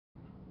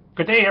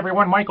Good day,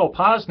 everyone. Michael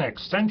Poczynek,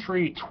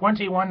 Century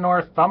 21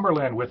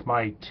 Northumberland, with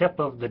my tip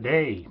of the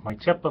day. My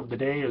tip of the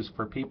day is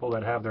for people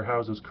that have their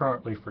houses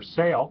currently for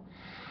sale.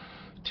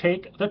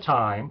 Take the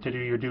time to do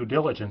your due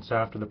diligence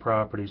after the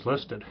property's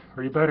listed,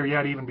 or you better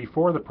yet, even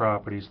before the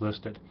property's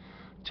listed.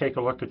 Take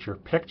a look at your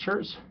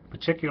pictures,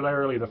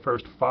 particularly the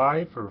first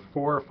 5 or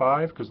 4 or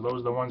 5, because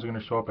those are the ones that are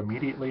going to show up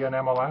immediately on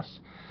MLS.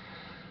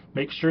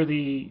 Make sure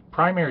the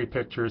primary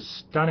picture is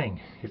stunning.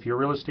 If your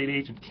real estate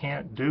agent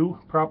can't do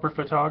proper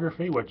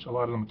photography, which a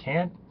lot of them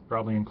can't,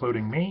 probably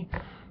including me,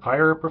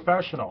 hire a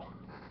professional.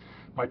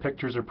 My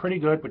pictures are pretty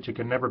good, but you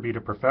can never beat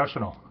a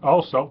professional.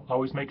 Also,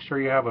 always make sure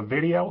you have a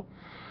video.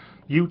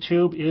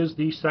 YouTube is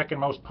the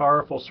second most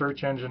powerful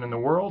search engine in the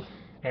world,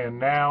 and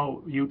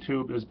now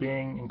YouTube is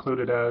being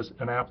included as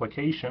an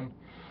application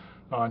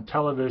on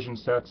television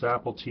sets,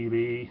 Apple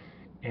TV,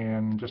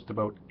 and just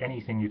about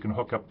anything you can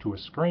hook up to a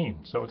screen.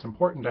 So it's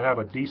important to have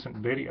a decent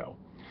video.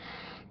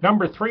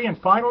 Number 3, and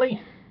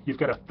finally, you've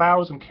got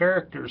 1,000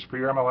 characters for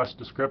your MLS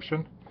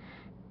description.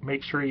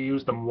 Make sure you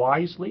use them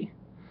wisely,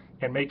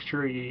 and make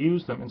sure you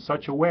use them in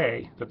such a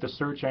way that the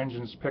search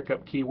engines pick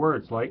up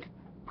keywords like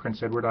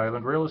Prince Edward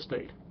Island real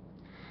estate.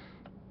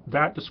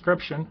 That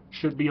description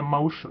should be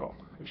emotional.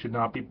 It should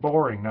not be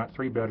boring, not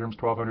 3 bedrooms,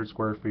 1,200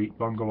 square feet,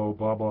 bungalow,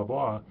 blah, blah,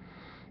 blah.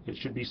 It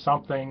should be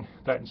something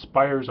that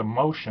inspires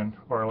emotion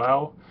or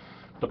allow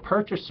the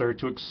purchaser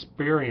to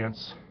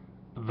experience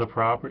the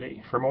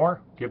property. For more,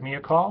 give me a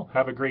call.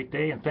 Have a great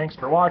day, and thanks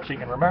for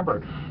watching. And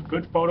remember,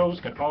 good photos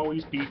can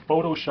always be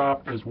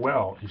photoshopped as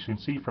well, as you can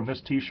see from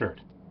this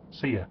t-shirt.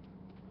 See ya.